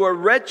that you are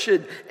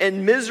wretched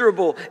and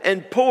miserable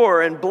and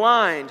poor and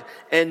blind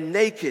and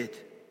naked.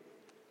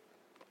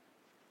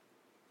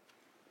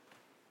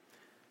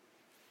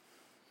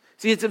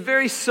 See, it's a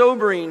very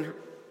sobering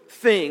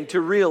thing to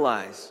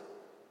realize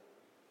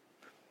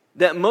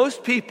that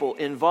most people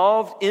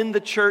involved in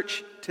the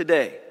church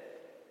today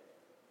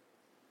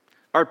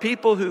are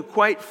people who,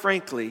 quite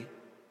frankly,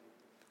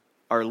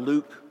 are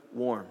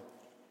lukewarm.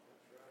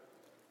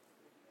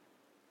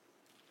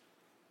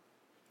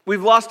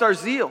 We've lost our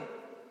zeal.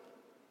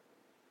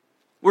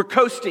 We're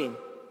coasting.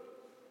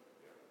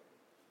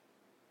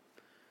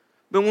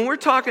 But when we're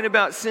talking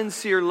about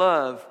sincere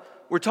love,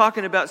 we're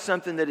talking about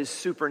something that is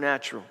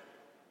supernatural.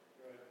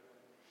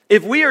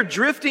 If we are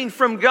drifting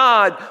from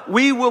God,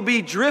 we will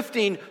be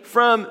drifting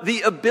from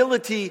the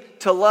ability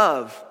to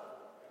love.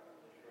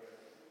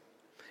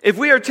 If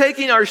we are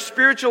taking our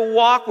spiritual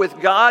walk with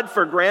God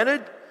for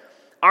granted,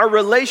 our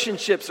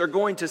relationships are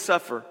going to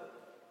suffer.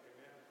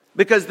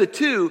 Because the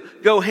two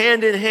go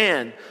hand in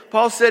hand.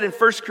 Paul said in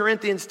 1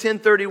 Corinthians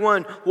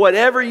 10:31,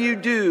 whatever you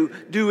do,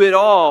 do it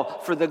all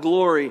for the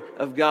glory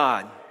of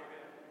God.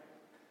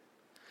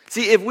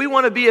 See, if we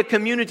want to be a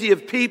community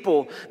of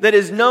people that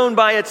is known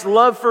by its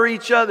love for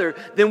each other,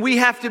 then we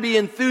have to be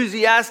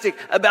enthusiastic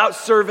about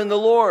serving the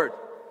Lord.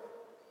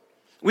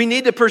 We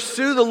need to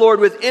pursue the Lord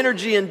with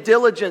energy and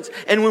diligence.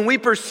 And when we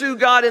pursue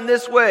God in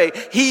this way,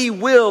 He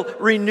will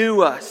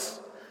renew us.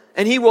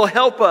 And He will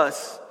help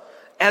us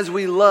as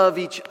we love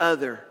each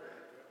other.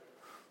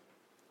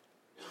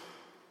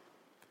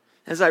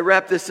 As I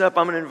wrap this up,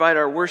 I'm going to invite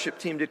our worship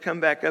team to come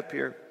back up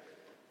here.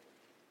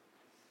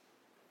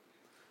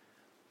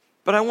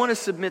 But I want to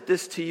submit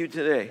this to you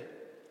today.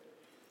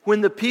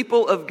 When the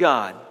people of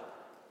God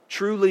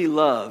truly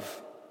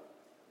love,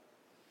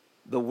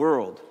 the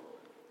world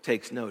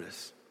takes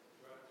notice.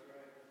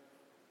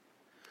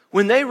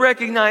 When they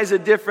recognize a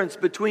difference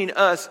between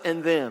us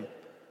and them,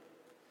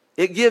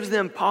 it gives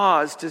them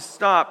pause to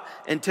stop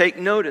and take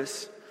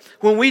notice.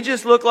 When we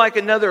just look like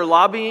another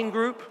lobbying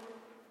group,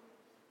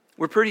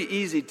 we're pretty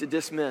easy to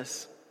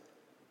dismiss.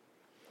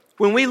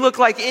 When we look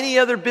like any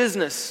other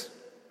business,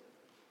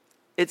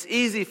 it's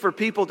easy for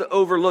people to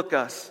overlook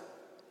us.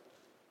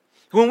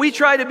 When we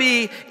try to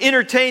be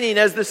entertaining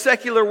as the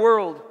secular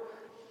world,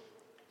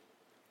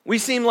 we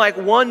seem like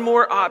one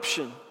more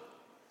option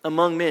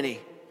among many.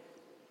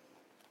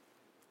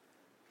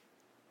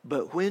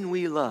 But when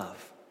we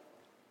love,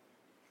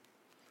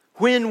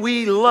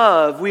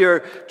 we are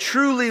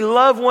truly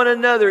love one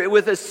another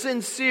with a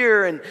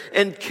sincere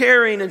and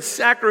caring and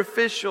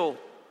sacrificial,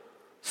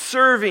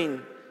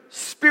 serving,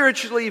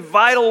 spiritually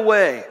vital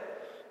way,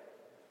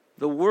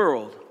 the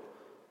world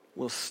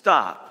will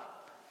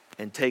stop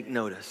and take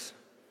notice.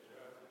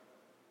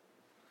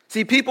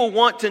 See, people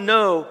want to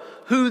know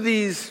who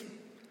these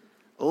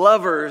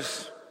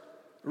lovers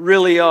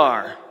really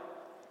are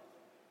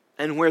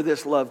and where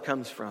this love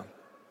comes from.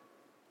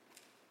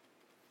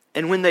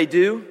 And when they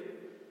do,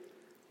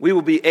 we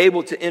will be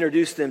able to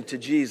introduce them to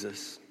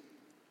Jesus,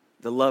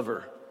 the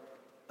lover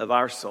of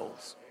our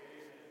souls.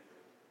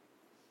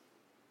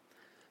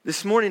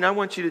 This morning, I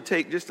want you to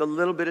take just a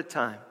little bit of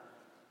time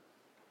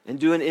and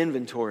do an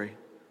inventory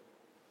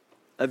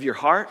of your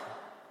heart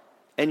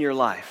and your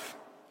life.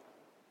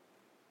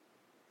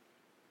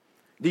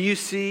 Do you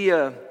see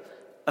a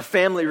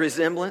family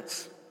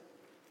resemblance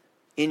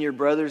in your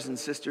brothers and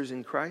sisters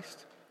in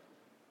Christ?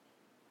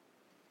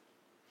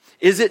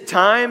 Is it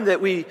time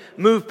that we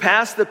move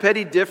past the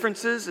petty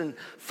differences and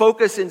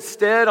focus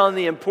instead on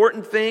the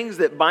important things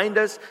that bind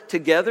us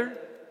together?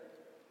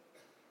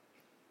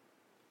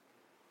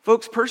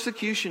 Folks,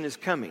 persecution is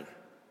coming.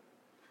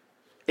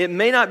 It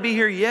may not be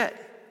here yet,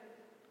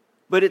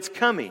 but it's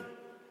coming.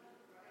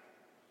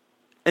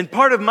 And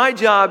part of my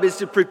job is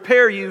to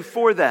prepare you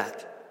for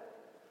that,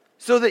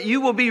 so that you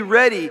will be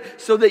ready,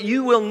 so that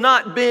you will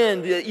not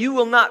bend, that you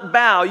will not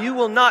bow, you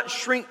will not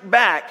shrink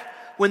back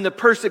when the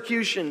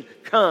persecution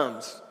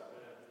comes.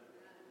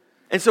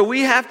 And so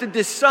we have to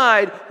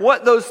decide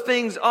what those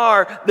things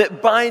are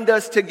that bind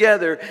us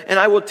together. And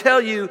I will tell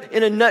you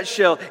in a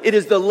nutshell, it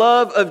is the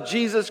love of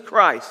Jesus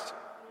Christ.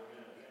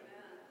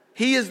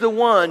 He is the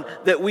one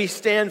that we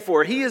stand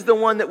for. He is the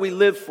one that we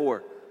live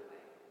for.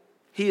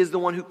 He is the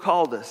one who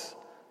called us,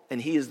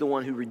 and He is the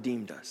one who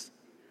redeemed us.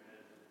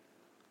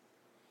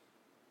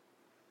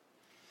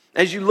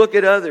 As you look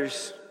at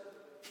others,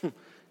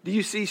 do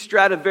you see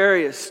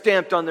Stradivarius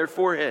stamped on their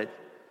forehead?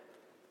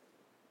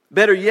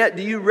 Better yet,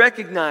 do you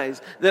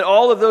recognize that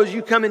all of those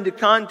you come into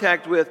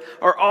contact with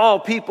are all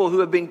people who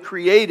have been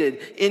created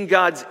in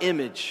God's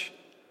image?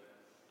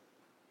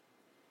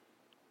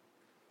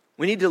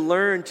 We need to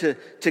learn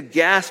to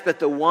gasp at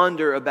the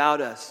wonder about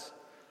us.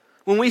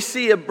 When we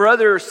see a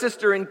brother or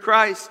sister in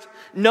Christ,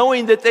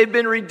 knowing that they've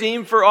been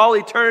redeemed for all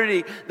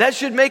eternity, that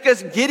should make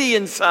us giddy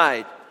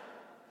inside.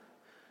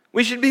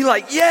 We should be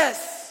like,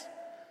 yes,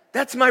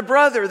 that's my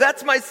brother,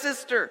 that's my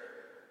sister.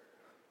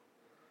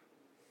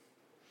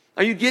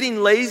 Are you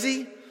getting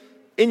lazy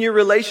in your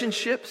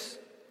relationships?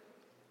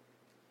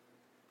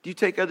 Do you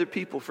take other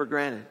people for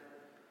granted?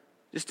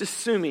 Just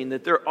assuming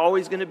that they're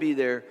always going to be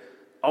there,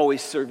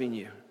 always serving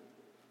you.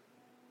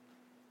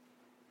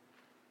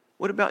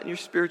 What about in your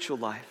spiritual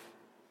life?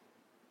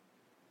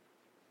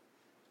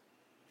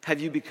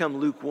 Have you become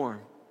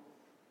lukewarm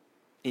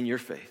in your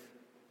faith?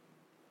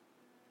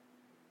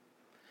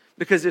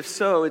 Because if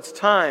so, it's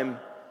time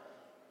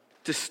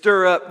to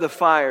stir up the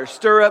fire,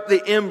 stir up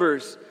the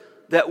embers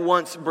that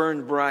once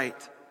burned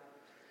bright.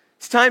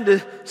 It's time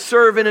to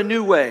serve in a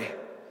new way.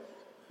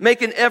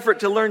 Make an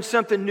effort to learn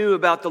something new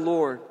about the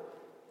Lord.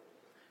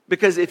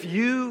 Because if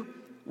you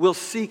will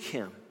seek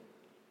Him,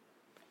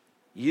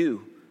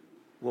 you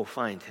will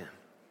find Him.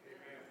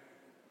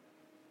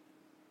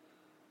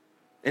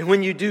 And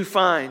when you do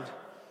find,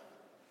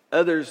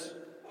 others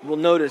will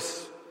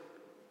notice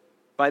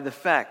by the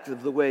fact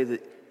of the way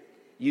that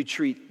you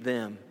treat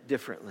them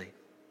differently.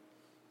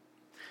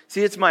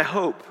 See, it's my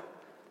hope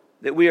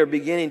that we are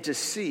beginning to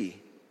see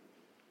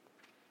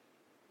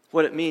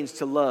what it means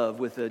to love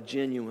with a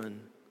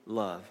genuine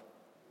love.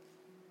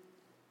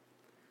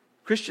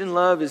 Christian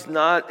love is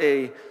not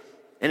an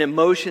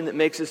emotion that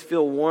makes us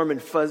feel warm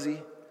and fuzzy.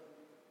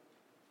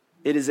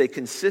 It is a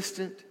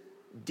consistent,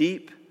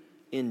 deep,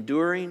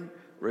 enduring,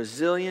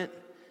 resilient,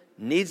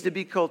 needs to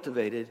be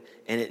cultivated,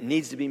 and it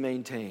needs to be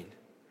maintained.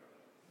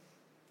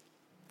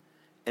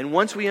 And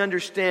once we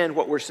understand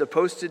what we're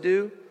supposed to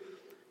do,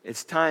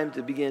 it's time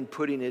to begin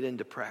putting it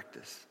into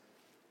practice.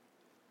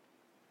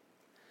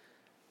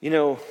 You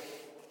know,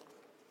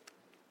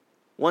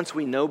 once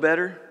we know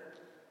better,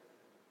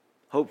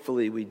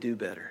 hopefully we do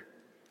better.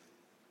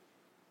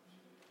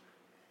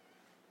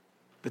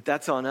 But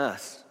that's on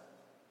us.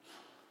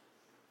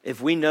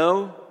 If we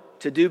know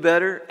to do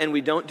better and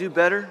we don't do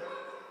better,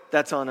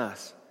 that's on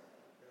us.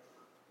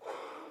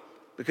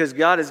 Because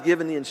God has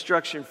given the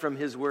instruction from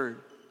His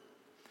Word.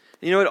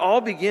 You know, it all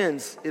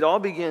begins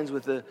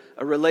with a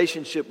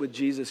relationship with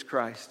Jesus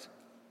Christ.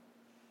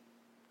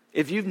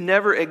 If you've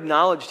never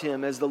acknowledged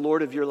Him as the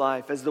Lord of your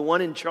life, as the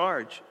one in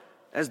charge,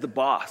 as the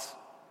boss,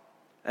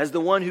 as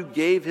the one who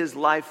gave His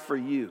life for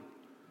you,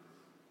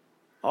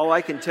 all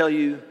I can tell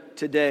you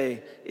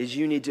today is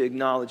you need to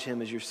acknowledge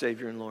Him as your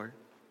Savior and Lord.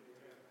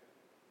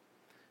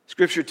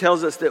 Scripture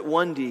tells us that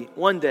one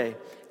day,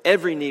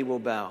 every knee will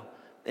bow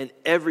and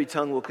every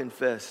tongue will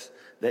confess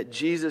that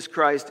Jesus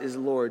Christ is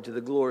Lord to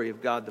the glory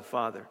of God the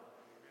Father.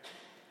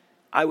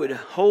 I would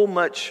whole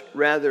much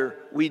rather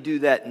we do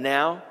that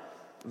now,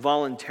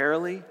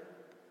 voluntarily,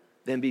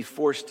 than be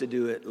forced to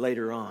do it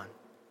later on,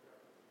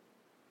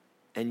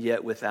 and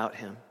yet without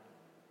Him.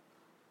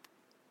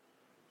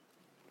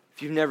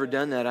 If you've never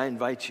done that, I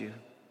invite you.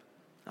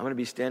 I'm going to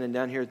be standing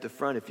down here at the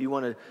front. If you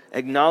want to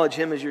acknowledge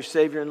Him as your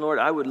Savior and Lord,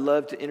 I would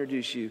love to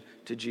introduce you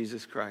to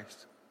Jesus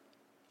Christ.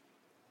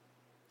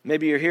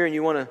 Maybe you're here and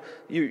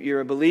you're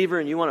a believer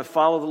and you want to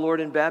follow the Lord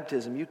in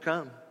baptism. You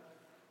come.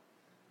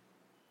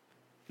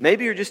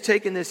 Maybe you're just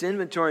taking this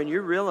inventory and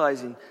you're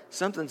realizing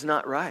something's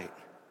not right.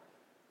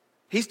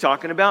 He's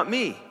talking about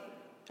me.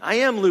 I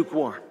am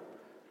lukewarm.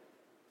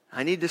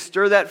 I need to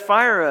stir that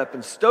fire up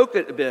and stoke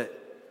it a bit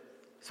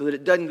so that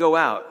it doesn't go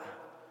out.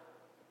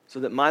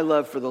 So that my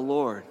love for the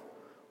Lord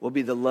will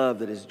be the love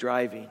that is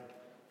driving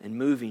and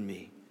moving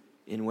me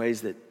in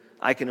ways that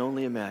I can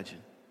only imagine.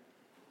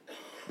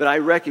 But I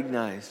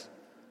recognize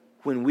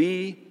when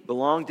we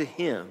belong to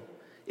Him,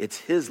 it's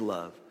His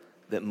love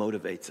that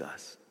motivates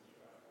us.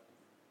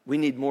 We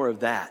need more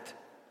of that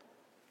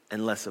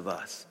and less of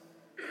us.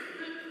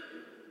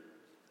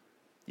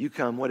 You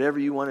come, whatever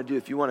you want to do.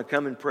 If you want to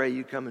come and pray,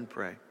 you come and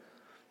pray.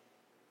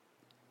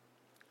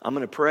 I'm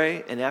going to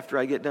pray, and after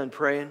I get done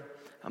praying,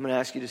 I'm going to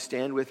ask you to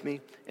stand with me,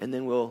 and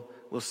then we'll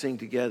sing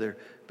together.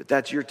 But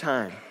that's your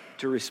time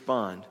to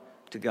respond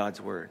to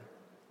God's Word.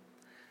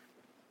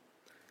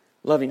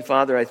 Loving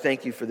Father, I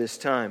thank You for this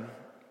time.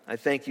 I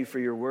thank You for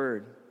Your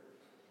Word.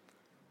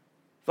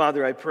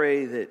 Father, I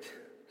pray that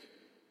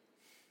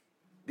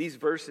these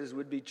verses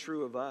would be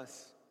true of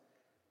us,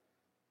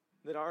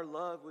 that our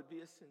love would be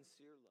a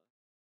sincere love.